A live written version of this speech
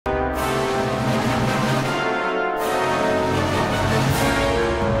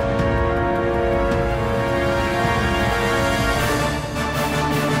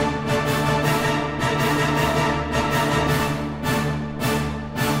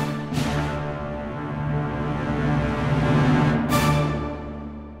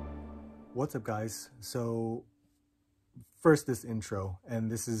What's up, guys? So first, this intro,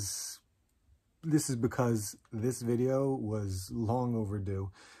 and this is because this video was long overdue.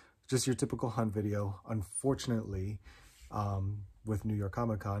 Just your typical hunt video. Unfortunately, with New York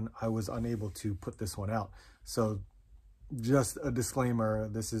Comic Con, I was unable to put this one out. So just a disclaimer,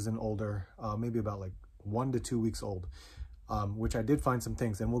 this is an older, maybe about like 1 to 2 weeks old, which I did find some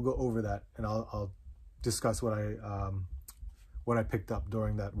things, and we'll go over that, and I'll discuss what I picked up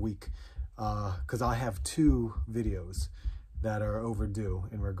during that week, because I have 2 videos that are overdue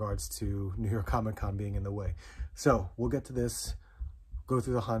in regards to New York Comic Con being in the way. So we'll get to this, go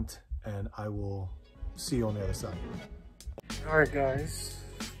through the hunt, and I will see you on the other side. All right, guys,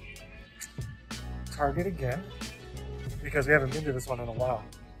 Target again, because we haven't been to this one in a while.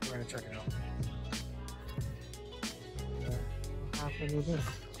 We're gonna check it out. What happened with this?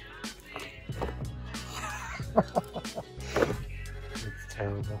 It's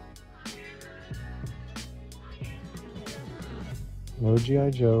terrible. No G.I.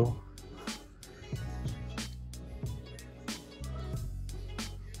 Joe.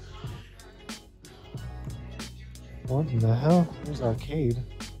 What in the hell? There's Arcade.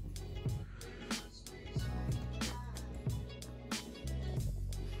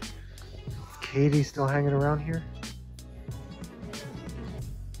 Katie still hanging around here?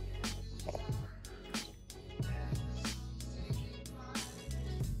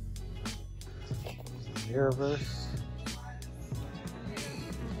 Multiverse.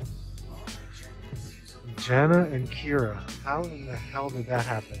 Jana and Kira. How in the hell did that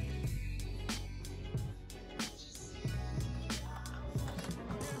happen?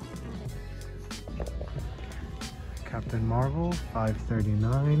 Captain Marvel,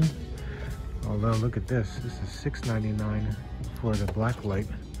 $5.39. Although, look at this. This is $6.99 for the blacklight.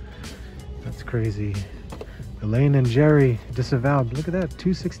 That's crazy. Elaine and Jerry, disavowed. Look at that,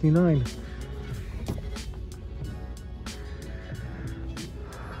 $2.69.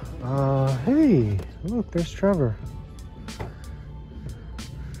 Hey, look, there's Trevor.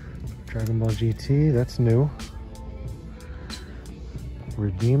 Dragon Ball GT, that's new.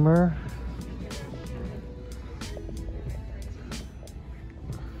 Redeemer.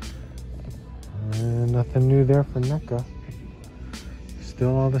 And nothing new there for NECA.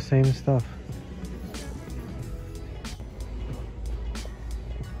 Still all the same stuff.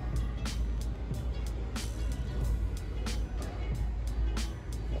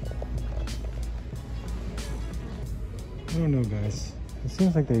 I don't know, guys. It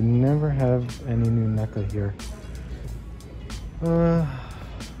seems like they never have any new NECA here.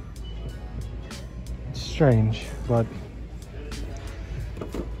 It's strange, but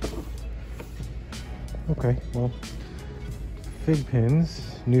okay, well, fig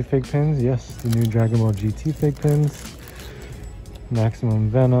pins, new fig pins, yes, the new Dragon Ball GT fig pins, Maximum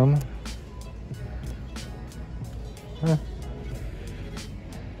Venom,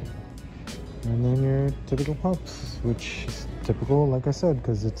 and then your typical pops, which is typical, like I said,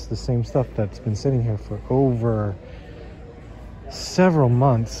 because it's the same stuff that's been sitting here for over several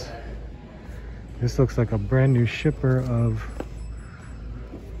months. This looks like a brand new shipper of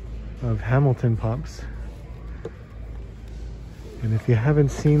Hamilton pops. And if you haven't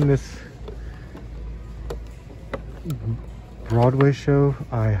seen this Broadway show,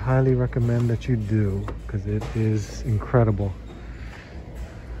 I highly recommend that you do, because it is incredible.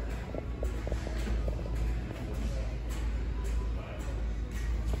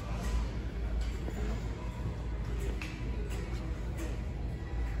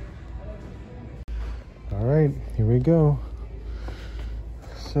 All right, here we go.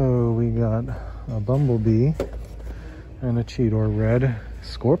 So we got a Bumblebee and a Cheetor Red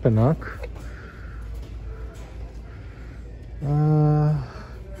Scorponok.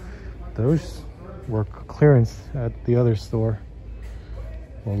 Those were clearance at the other store.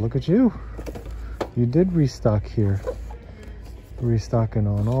 Well, look at you. You did restock here. Restocking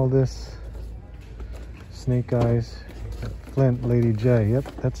on all this. Snake Eyes, Flint, Lady J. Yep,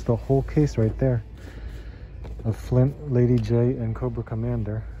 that's the whole case right there of Flint, Lady J, and Cobra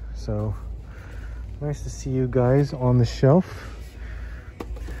Commander. So nice to see you guys on the shelf.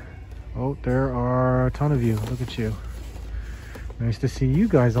 Oh, there are a ton of you. Look at you. Nice to see you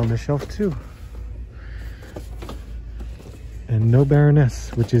guys on the shelf too. And no Baroness,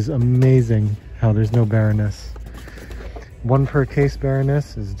 which is amazing how there's no Baroness. 1 per case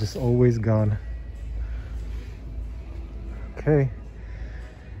Baroness is just always gone. Okay.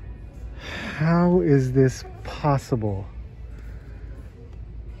 How is this possible?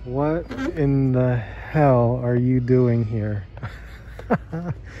 What in the hell are you doing here?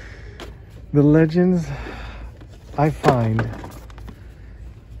 The legends I find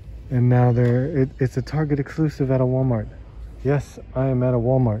And now it's a Target exclusive at a Walmart. Yes, I am at a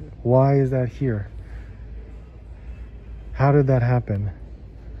Walmart. Why is that here? How did that happen?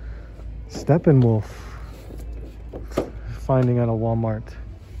 Steppenwolf finding at a Walmart.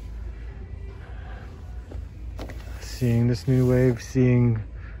 Seeing this new wave, seeing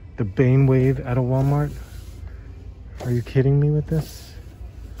the Bane wave at a Walmart. Are you kidding me with this?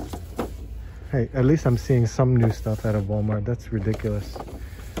 Hey, at least I'm seeing some new stuff at a Walmart. That's ridiculous.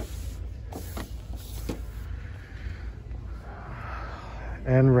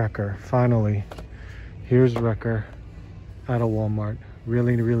 And Wrecker, finally. Here's Wrecker at a Walmart.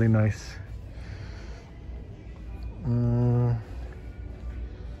 Really, really nice.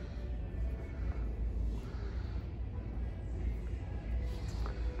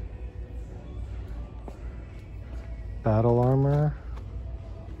 Battle armor.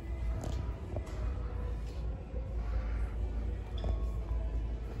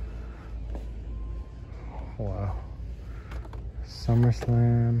 Wow.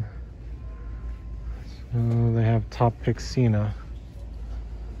 SummerSlam. So they have Top Pick Cena.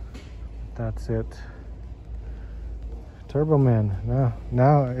 That's it. Turbo Man.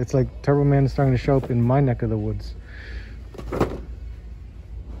 Now it's like Turbo Man is starting to show up in my neck of the woods.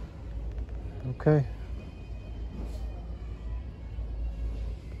 Okay.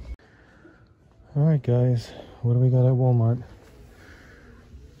 Alright guys, what do we got at Walmart?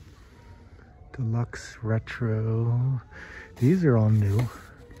 Deluxe Retro. These are all new.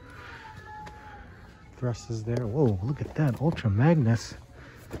 Dresses there. Whoa, look at that. Ultra Magnus.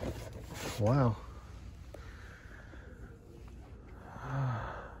 Wow.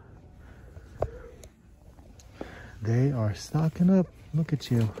 They are stocking up. Look at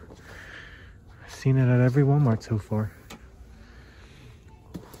you. I've seen it at every Walmart so far.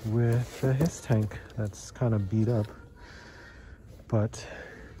 With a Hiss tank that's kind of beat up, but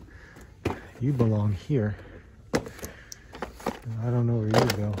you belong here. I don't know where you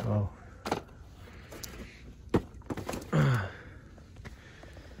go. Oh.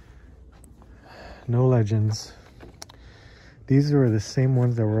 No Legends. These are the same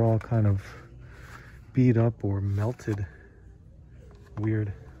ones that were all kind of beat up or melted.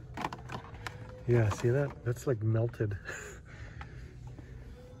 Weird. Yeah, see that? That's like melted.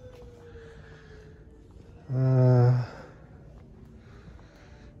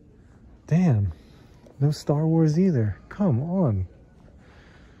 Damn, no Star Wars either. Come on.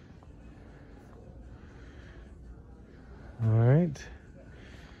 All right,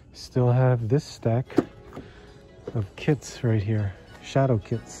 still have this stack of kits right here, shadow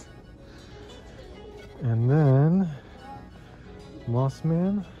kits. And then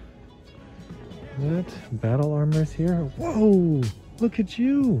Mossman. That battle armor's here. Whoa, look at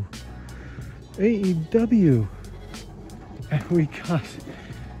you. AEW. And we got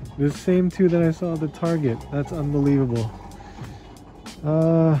the same two that I saw at the Target. That's unbelievable.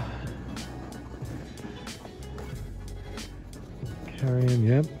 Carrying,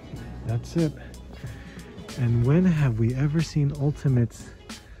 yep, that's it. And when have we ever seen Ultimates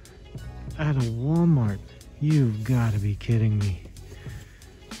at a Walmart? You've got to be kidding me.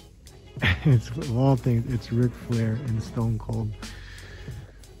 It's, of all things, it's Ric Flair and Stone Cold.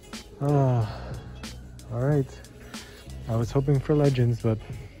 All right. I was hoping for Legends, but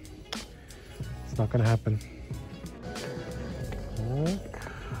it's not gonna happen.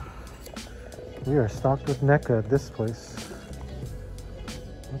 We are stocked with NECA at this place.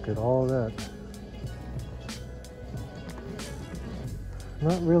 Look at all that.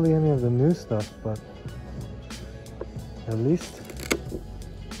 Not really any of the new stuff, but at least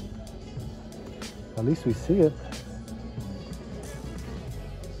we see it.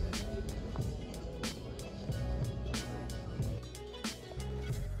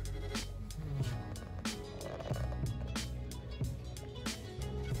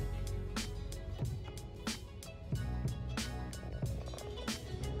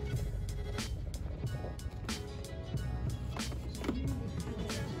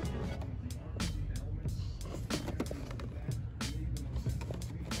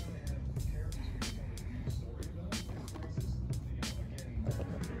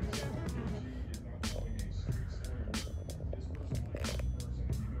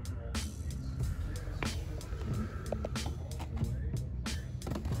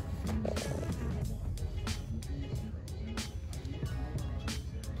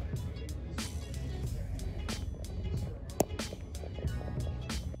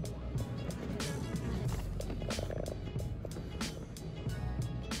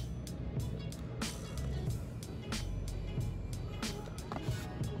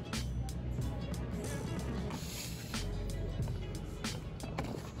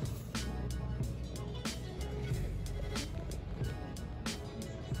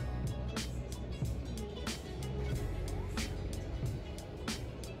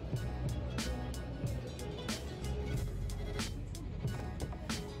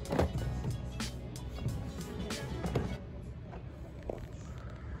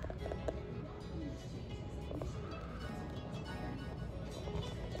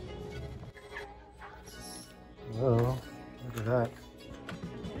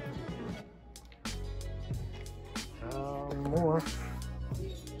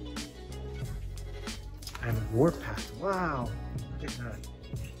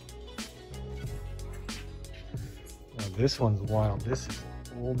 This one's wild. This is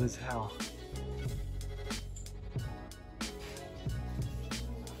old as hell.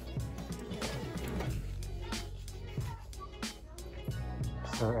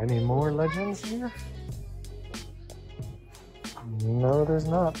 Is there any more legends here? No, there's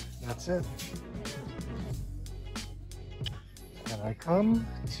not. That's it. And I come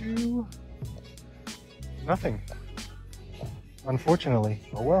to nothing. Unfortunately.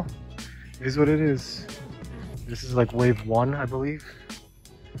 Oh well. It is what it is. This is like wave 1, I believe.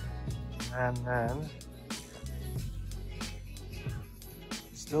 And then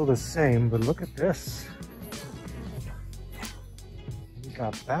still the same, but look at this. We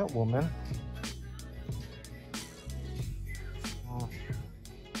got that woman. Oh.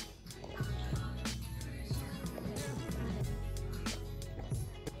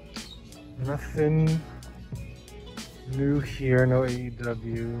 Nothing new here, no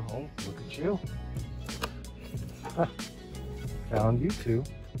AEW. Oh, look at you. Found you two.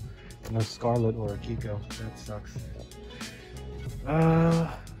 No Scarlet or a Kyoto. That sucks.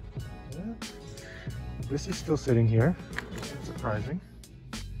 Yeah. This is still sitting here. That's surprising.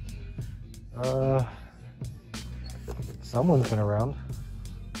 Someone's been around.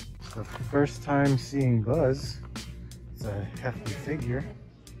 It's the first time seeing Buzz. It's a hefty figure.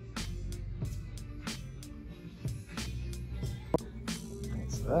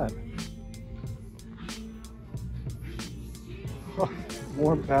 What's that?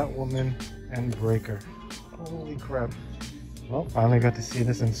 More Batwoman and Breaker. Holy crap. Well, finally got to see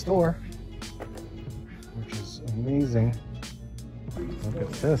this in store, which is amazing. Look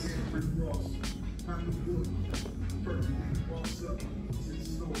at this.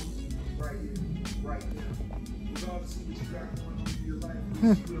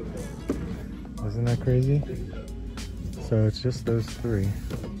 Isn't that crazy? So it's just those three.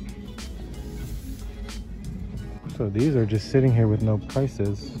 So these are just sitting here with no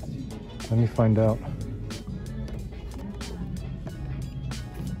prices. Let me find out.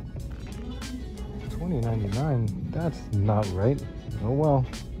 $20.99. That's not right. Oh well.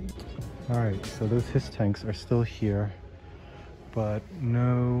 Alright, so those Hiss tanks are still here, but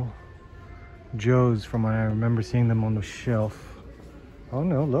no Joes from when I remember seeing them on the shelf. Oh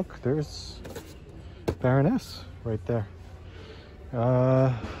no, look, there's Baroness right there.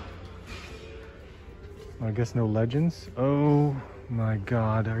 I guess no legends. Oh my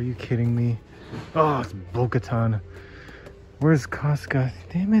god, are you kidding me? Oh, it's Bo-Katan. Where's Casca?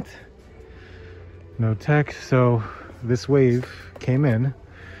 Damn it. No tech, so this wave came in.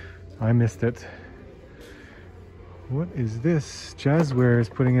 I missed it. What is this? Jazzware is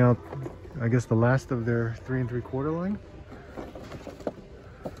putting out, I guess, the last of their 3 3/4 line.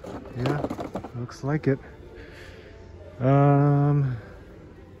 Yeah, looks like it.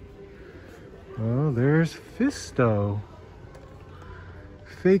 Oh, there's Fisto,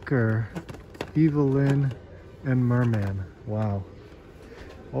 Faker, Evelyn, and Merman. Wow.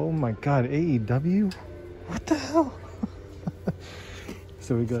 Oh my god, AEW? What the hell?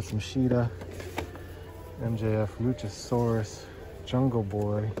 So we got some Sheeta, MJF, Luchasaurus, Jungle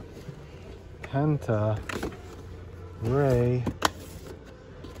Boy, Penta, Ray,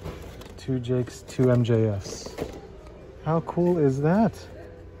 2 Jakes, 2 MJFs. How cool is that?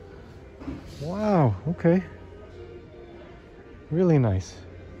 Wow, okay. Really nice.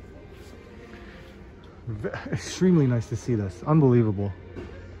 Extremely nice to see this. Unbelievable.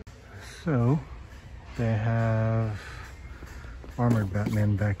 So, they have Armored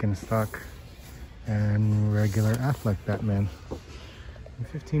Batman back in stock and regular Affleck Batman in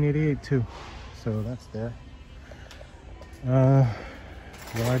 1588 too. So that's there.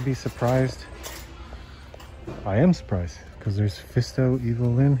 Will I be surprised? I am surprised because there's Fisto,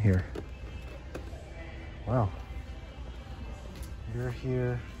 Evelyn here. Wow. You're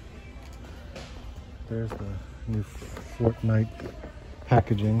here. There's the new Fortnite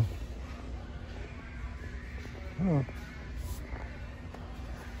packaging. Oh.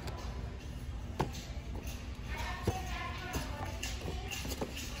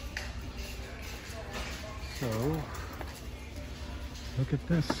 So, look at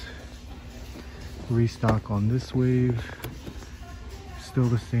this. Restock on this wave. Still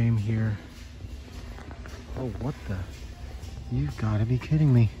the same here. Oh, what the? You've got to be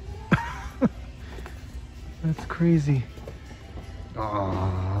kidding me. That's crazy.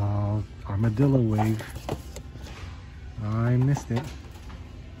 Oh, Armadillo wave. I missed it.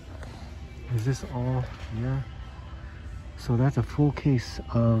 Is this all? Yeah. So that's a full case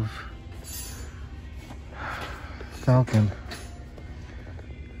of Falcon.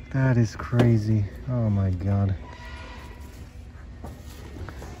 That is crazy. Oh my god.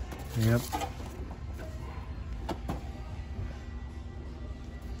 Yep.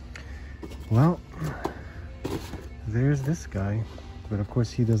 Well, there's this guy, but of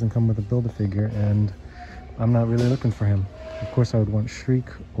course he doesn't come with a Build-A-Figure, and I'm not really looking for him. Of course I would want Shriek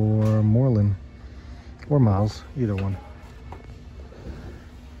or Moreland or Miles, either one.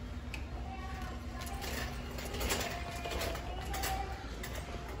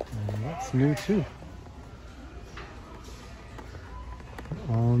 And that's new too.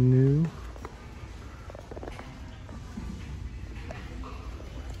 All new.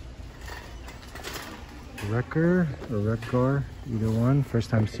 Wrecker or Wreckgar, either one. First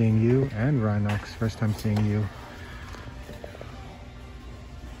time seeing you. And Rhinox, first time seeing you.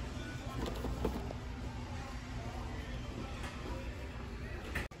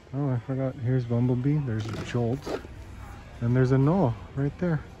 Oh, I forgot. Here's Bumblebee. There's Jolt. And there's a Noah right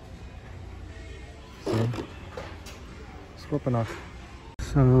there. So, Scorponok.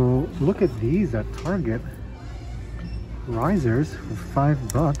 So, look at these at Target. Risers for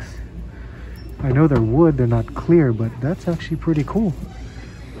 $5. I know they're wood, they're not clear, but that's actually pretty cool.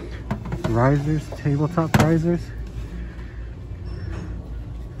 Risers, tabletop risers.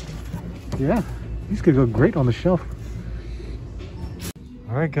 Yeah, these could go great on the shelf.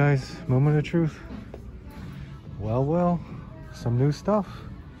 All right, guys, moment of truth. Well, some new stuff.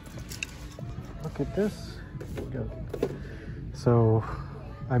 Look at this. So,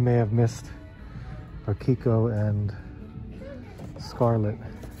 I may have missed Kyoto and Scarlet.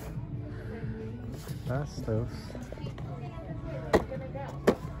 Bastos.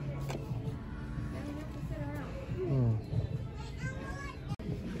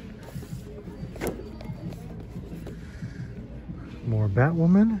 More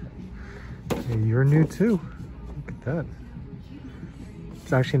Batwoman. Hey, you're new too. Look at that.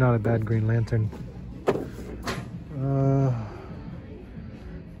 It's actually not a bad Green Lantern.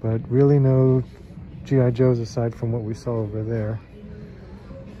 But really no G.I. Joes aside from what we saw over there.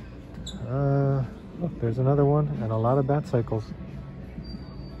 Look, there's another one, and a lot of Bat Cycles.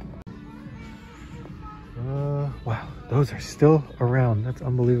 Wow, those are still around. That's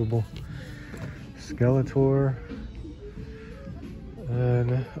unbelievable. Skeletor.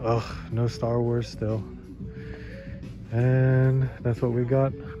 And, no Star Wars still. And that's what we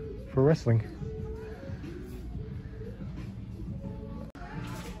got for wrestling.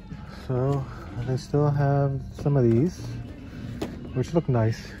 So, they still have some of these, which look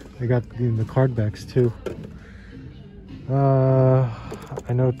nice. They got the card backs too.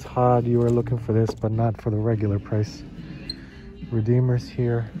 I know, Todd, you were looking for this, but not for the regular price. Redeemers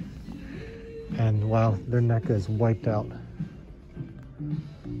here. And wow, their NECA is wiped out.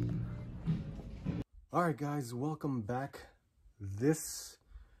 Alright guys, welcome back. This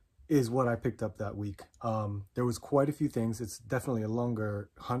is what I picked up that week. There was quite a few things. It's definitely a longer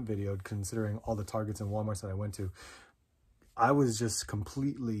hunt video considering all the Targets and Walmarts that I went to. I was just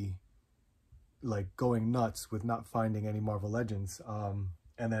completely like going nuts with not finding any Marvel Legends.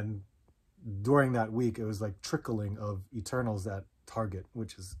 And then during that week, it was like trickling of Eternals at Target,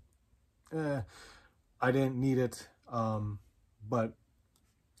 which is, I didn't need it, but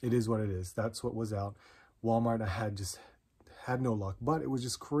it is what it is. That's what was out. Walmart, I had no luck, but it was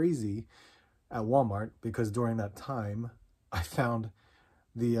just crazy at Walmart because during that time, I found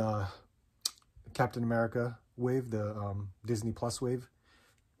the Captain America wave, the Disney Plus wave,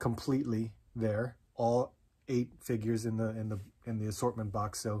 completely there. All 8 figures in the assortment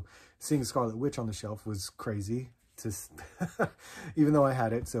box. So seeing Scarlet Witch on the shelf was crazy. Even though I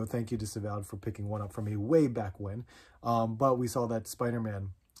had it, so thank you to Savald for picking one up for me way back when. But we saw that Spider-Man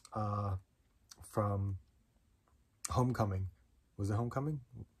from Homecoming. Was it Homecoming?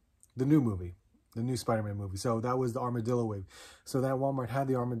 The new movie. The new Spider-Man movie. So that was the Armadillo wave. So that Walmart had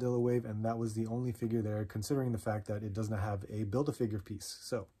the Armadillo wave, and that was the only figure there, considering the fact that it does not have a Build-A-Figure piece.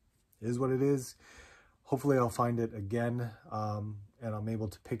 So it is what it is. Hopefully I'll find it again, and I'm able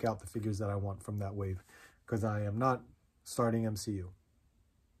to pick out the figures that I want from that wave, because I am not starting MCU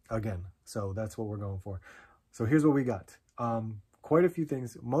again. So that's what we're going for. So here's what we got. Quite a few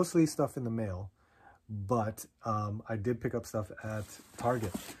things, mostly stuff in the mail, but I did pick up stuff at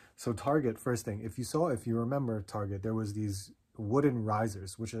Target. So Target, first thing, if you remember Target, there was these wooden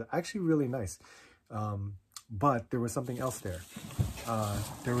risers, which are actually really nice. But there was something else there.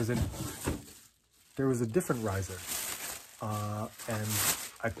 There was a different riser. And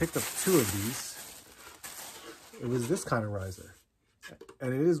I picked up 2 of these. It was this kind of riser.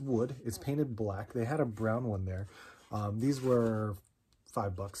 And it is wood. It's painted black. They had a brown one there. These were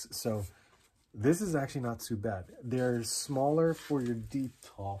 $5. So this is actually not too bad. They're smaller for your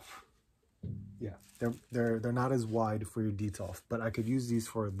detolf. Yeah, they're not as wide for your detolf, but I could use these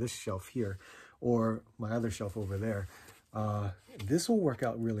for this shelf here or my other shelf over there. This will work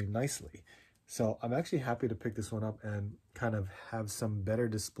out really nicely. So I'm actually happy to pick this one up and kind of have some better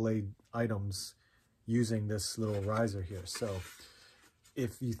displayed items using this little riser here. So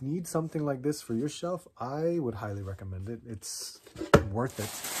if you need something like this for your shelf, I would highly recommend it. It's worth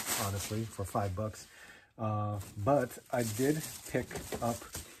it, honestly, for $5. But I did pick up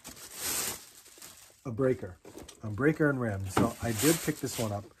a breaker and ram. So I did pick this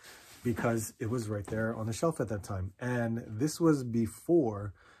one up because it was right there on the shelf at that time. And this was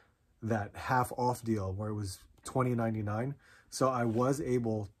before that half off deal where it was $20.99. So I was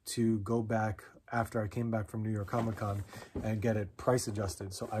able to go back after I came back from New York Comic Con and get it price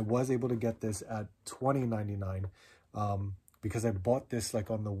adjusted. So I was able to get this at $20.99 because I bought this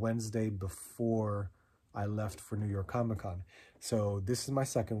like on the Wednesday before I left for New York Comic Con. So this is my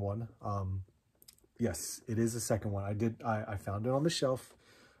second one. Yes, it is the second one. I found it on the shelf,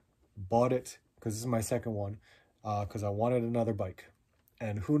 bought it because this is my second one because I wanted another bike.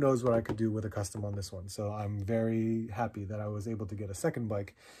 And who knows what I could do with a custom on this one. So I'm very happy that I was able to get a second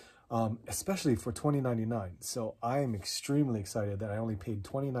bike, especially for $20.99. So I am extremely excited that I only paid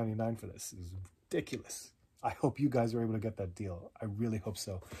 $20.99 for this. It's ridiculous. I hope you guys were able to get that deal. I really hope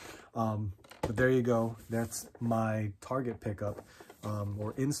so. But there you go. That's my Target pickup,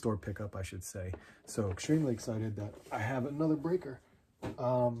 or in-store pickup, I should say. So extremely excited that I have another breaker,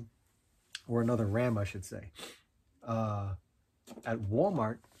 or another ram, I should say. At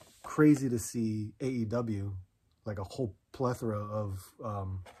Walmart, crazy to see AEW, like a whole plethora of,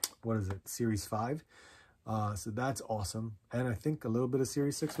 what is it, Series 5. So that's awesome. And I think a little bit of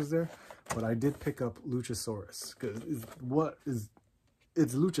Series 6 was there. But I did pick up Luchasaurus.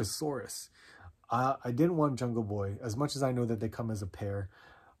 It's Luchasaurus. I didn't want Jungle Boy, as much as I know that they come as a pair.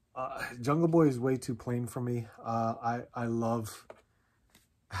 Jungle Boy is way too plain for me. I love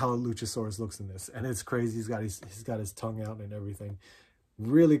how Luchasaurus looks in this, and it's crazy. He's got his tongue out and everything.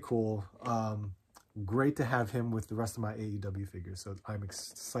 Really cool. Great to have him with the rest of my AEW figures. So I'm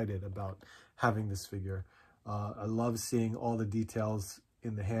excited about having this figure. I love seeing all the details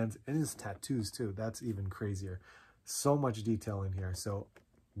in the hands and his tattoos too. That's even crazier. So much detail in here. So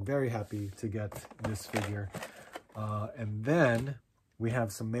very happy to get this figure. And then we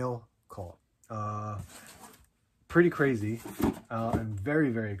have some mail call. Pretty crazy. I'm very,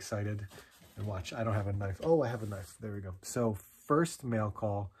 very excited. And watch, I don't have a knife. Oh, I have a knife. There we go. So first mail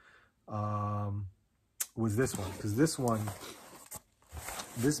call was this one. Because this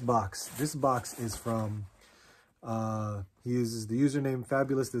box is from, he uses the username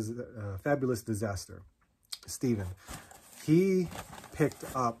Fabulous Disaster, Steven. He picked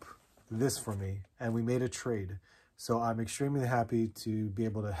up this for me, and we made a trade. So I'm extremely happy to be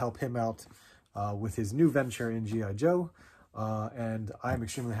able to help him out with his new venture in G.I. Joe. And I'm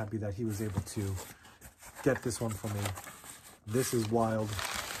extremely happy that he was able to get this one for me. This is wild.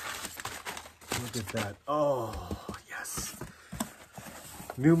 Look at that. Oh, yes.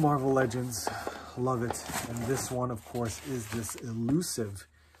 New Marvel Legends. Love it. And this one, of course, is this elusive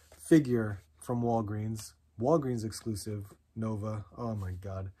figure from Walgreens. Walgreens exclusive, Nova. Oh, my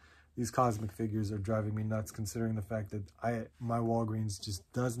God. These cosmic figures are driving me nuts, considering the fact that my Walgreens just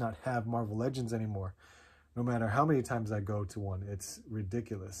does not have Marvel Legends anymore. No matter how many times I go to one, it's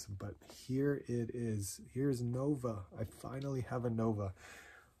ridiculous. But here it is. Here's Nova. I finally have a Nova.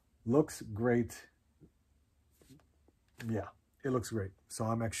 Looks great. Yeah, it looks great. So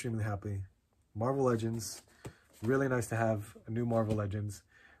I'm extremely happy. Marvel Legends. Really nice to have a new Marvel Legends.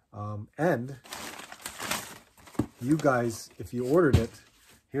 And you guys, if you ordered it,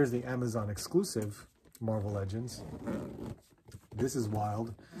 here's the Amazon exclusive Marvel Legends. This is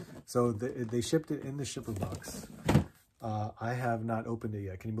wild. So they shipped it in the shipper box. I have not opened it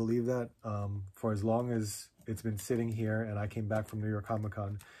yet. Can you believe that? For as long as it's been sitting here and I came back from New York Comic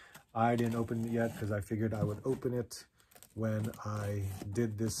Con, I didn't open it yet because I figured I would open it when I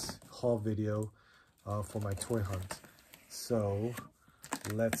did this haul video for my toy hunt. So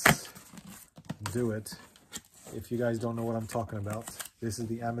let's do it. If you guys don't know what I'm talking about, this is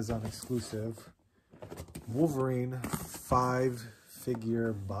the Amazon exclusive Wolverine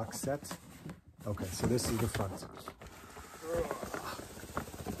 5-figure box set. Okay, so this is the front.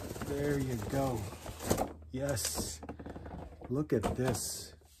 There you go. Yes. Look at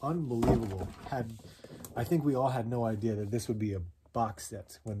this. Unbelievable. I think we all had no idea that this would be a box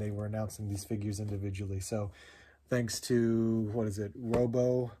set when they were announcing these figures individually. So thanks to, what is it,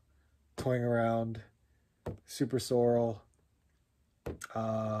 Robo, Toying Around, Super Sorrel,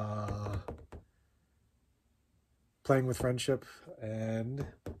 Playing with Friendship, and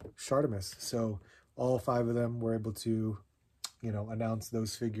Shartimus. So all 5 of them were able to, you know, announce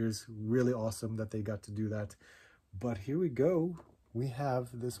those figures. Really awesome that they got to do that. But here we go. we have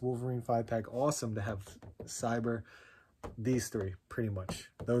this Wolverine 5-pack. Awesome to have Cyber. These three, pretty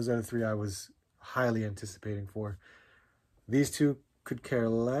much. Those are the three I was highly anticipating for. These two could care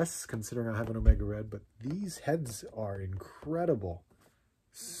less, considering I have an Omega Red, but these heads are incredible.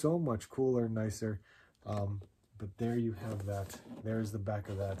 So much cooler and nicer. But there you have that. There's the back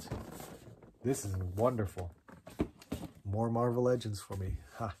of that. This is wonderful. More Marvel Legends for me.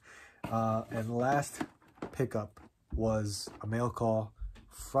 And last pickup was a mail call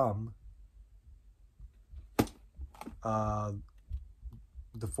from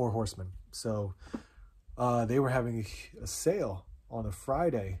the Four Horsemen. So they were having a sale on a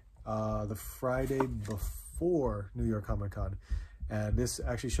Friday, the Friday before New York Comic Con, and this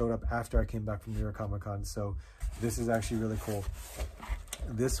actually showed up after I came back from New York Comic Con. So this is actually really cool.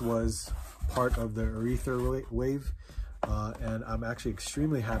 This was part of the Aether wave, and I'm actually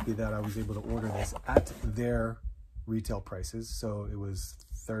extremely happy that I was able to order this at their retail prices. So it was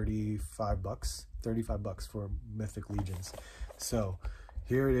 $35 for Mythic Legions. So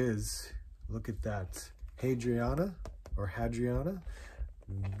here it is. Look at that. Hadriana, or Hadriana.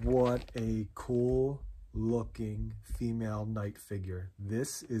 What a cool looking female knight figure.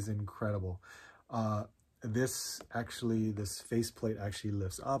 This is incredible. This faceplate actually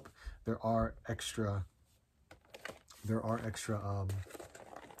lifts up. There are extra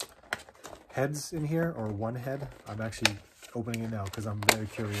heads in here, or one head. I'm actually opening it now because I'm very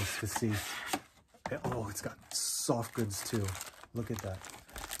curious to see. Oh, it's got soft goods too. Look at that.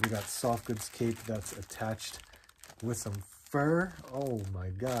 We got soft goods cape that's attached with some fur. Oh my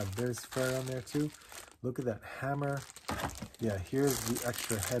god, there's fur on there too. Look at that hammer. Yeah, here's the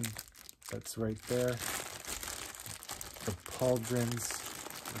extra head that's right there. The pauldrons.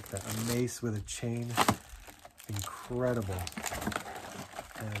 Look at that, a mace with a chain. Incredible.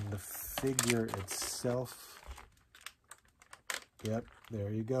 And the figure itself. Yep,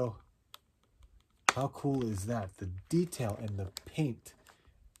 there you go. How cool is that? The detail and the paint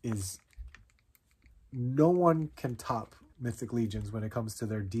is... No one can top Mythic Legions when it comes to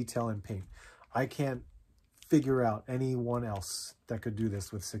their detail and paint. I can't figure out anyone else that could do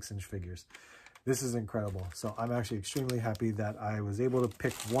this with 6-inch figures. This is incredible. So I'm actually extremely happy that I was able to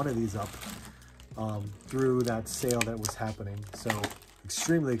pick one of these up through that sale that was happening. So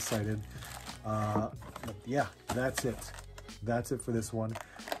extremely excited. But yeah, that's it. That's it for this one.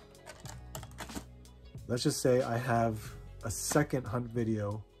 Let's just say I have a second hunt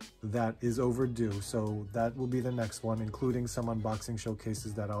video that is overdue, so that will be the next one, including some unboxing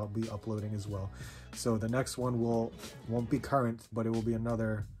showcases that I'll be uploading as well. So the next one won't be current, but it will be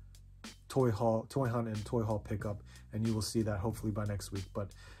another toy hunt and toy haul pickup, and you will see that hopefully by next week.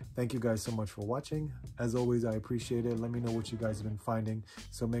 But thank you guys so much for watching. As always, I appreciate it. Let me know what you guys have been finding.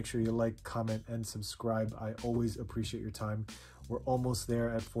 So make sure you like, comment, and subscribe. I always appreciate your time. We're almost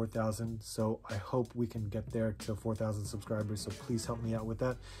there at 4,000, so I hope we can get there to 4,000 subscribers. So please help me out with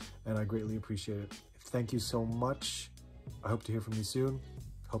that, and I greatly appreciate it. Thank you so much. I hope to hear from you soon.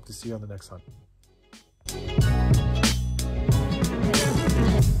 Hope to see you on the next hunt.